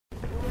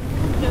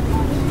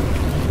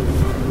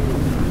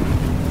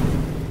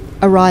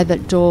Arrive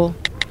at door.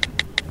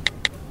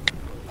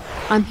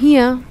 I'm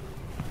here.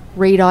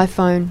 Read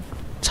iPhone.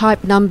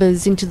 Type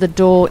numbers into the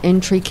door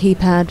entry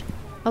keypad.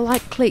 A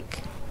light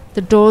click.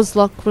 The door's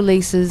lock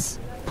releases.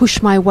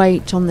 Push my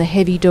weight on the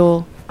heavy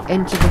door.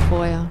 Enter the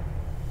foyer.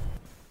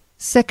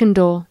 Second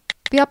door.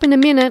 Be up in a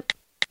minute.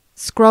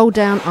 Scroll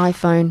down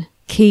iPhone.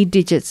 Key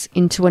digits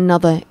into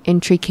another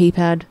entry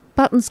keypad.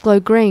 Buttons glow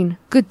green.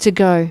 Good to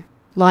go.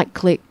 Light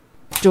click.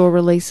 Door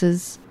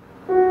releases.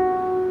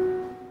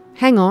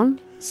 Hang on.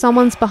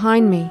 Someone's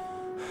behind me.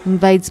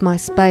 Invades my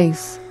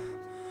space.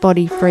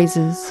 Body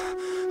freezes.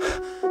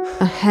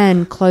 A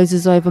hand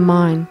closes over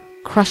mine,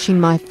 crushing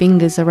my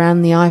fingers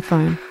around the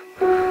iPhone.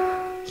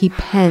 He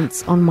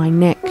pants on my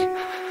neck.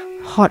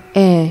 Hot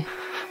air.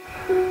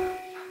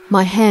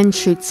 My hand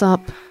shoots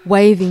up,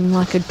 waving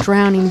like a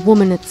drowning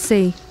woman at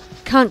sea.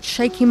 Can't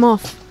shake him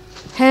off.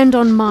 Hand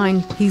on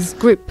mine, his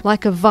grip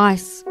like a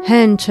vice.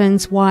 Hand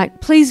turns white.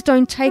 Please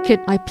don't take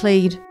it, I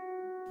plead.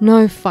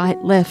 No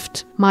fight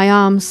left. My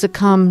arm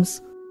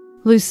succumbs.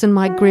 Loosen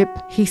my grip.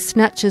 He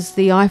snatches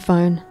the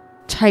iPhone,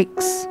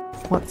 takes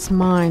what's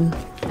mine,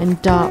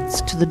 and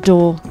darts to the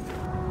door.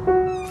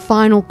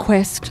 Final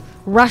quest.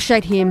 Rush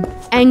at him,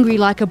 angry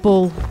like a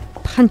bull.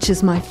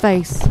 Punches my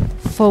face.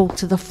 Fall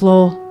to the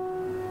floor.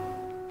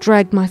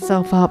 Drag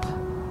myself up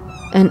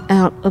and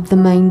out of the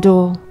main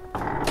door.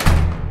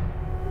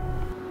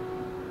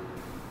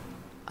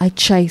 I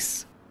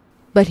chase,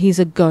 but he's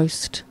a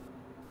ghost.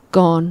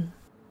 Gone.